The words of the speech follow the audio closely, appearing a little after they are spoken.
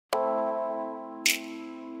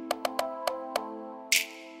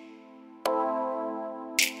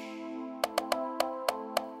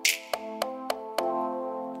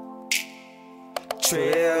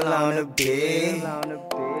Trill on the beat.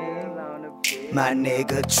 My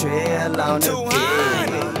nigga Trill on the beat.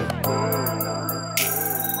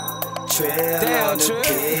 Trill on the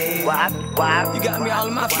beat. You got me all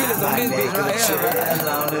in my feelings on this bitch right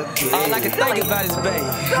here. All I can think about is babe.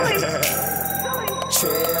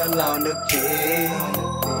 Trill on the beat.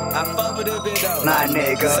 I fuck with it, bit though. My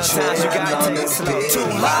nigga sometimes you gotta take it slow.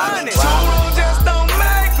 200. 2 wrongs just don't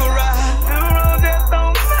make a right. 2 wrongs just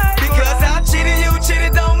don't make it. Because I cheated, you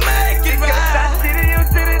cheated, don't make it right. Because I cheated, you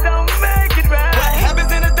cheated, don't make it right. What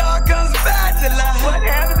happens in the dark comes back to life. What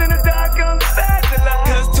happens in the dark comes back to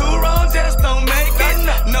life. Cause 2 wrongs just don't make it.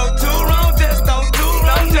 No, 2 wrongs just don't. 2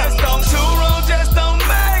 wrongs just don't. 2 wrongs just don't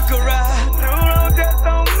make a right. 2 wrongs just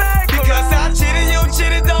don't make it. Because I cheated, you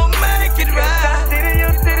cheated, don't make it right.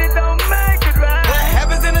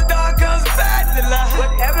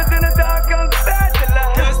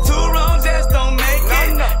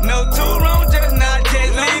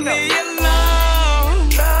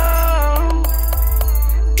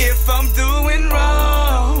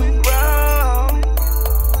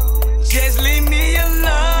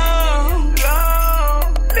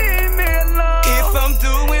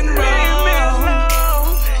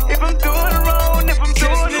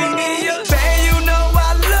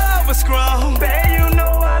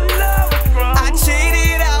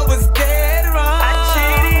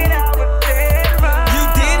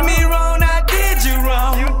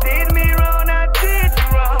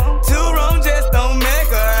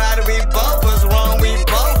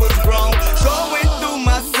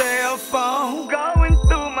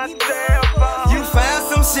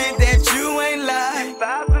 Shit that you ain't like.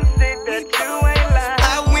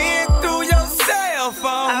 I went through your cell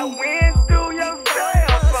phone.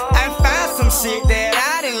 And found some shit that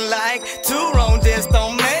I didn't like. 2 wrongs just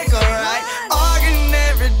don't make a right. Arguing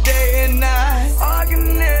every day and night.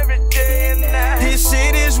 This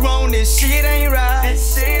shit is wrong, this shit ain't right.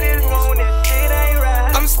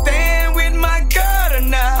 I'm staying with my girl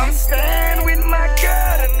tonight.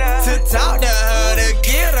 To talk to her, to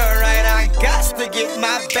get her right, I got to get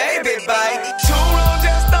my baby back. 2 wrongs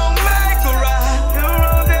just don't make a right. 2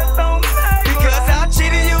 wrongs just don't make it. Because I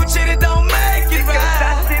cheated, you cheated, don't make it right. Because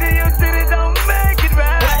I cheated, you cheated, don't make it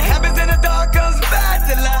right. What happens in the dark comes back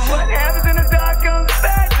to life. What happens in the dark comes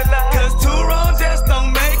back to life. Cause 2 wrongs just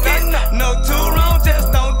don't make it. No, 2 wrongs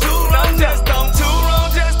just don't. 2 wrongs just don't. 2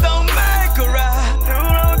 wrongs just don't make a right. 2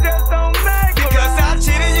 wrongs just don't make it. Because I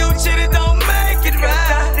cheated, you cheated, don't make it right.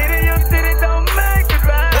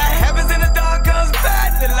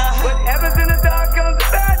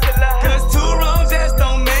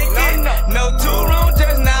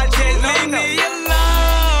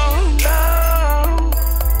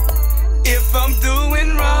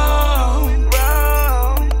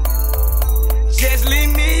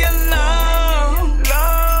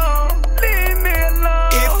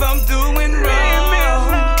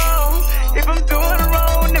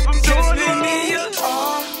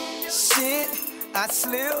 I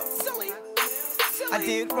slipped, I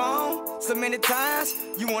did wrong so many times.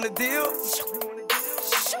 You wanna deal,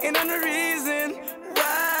 and I'm the reason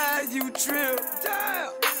why you trip.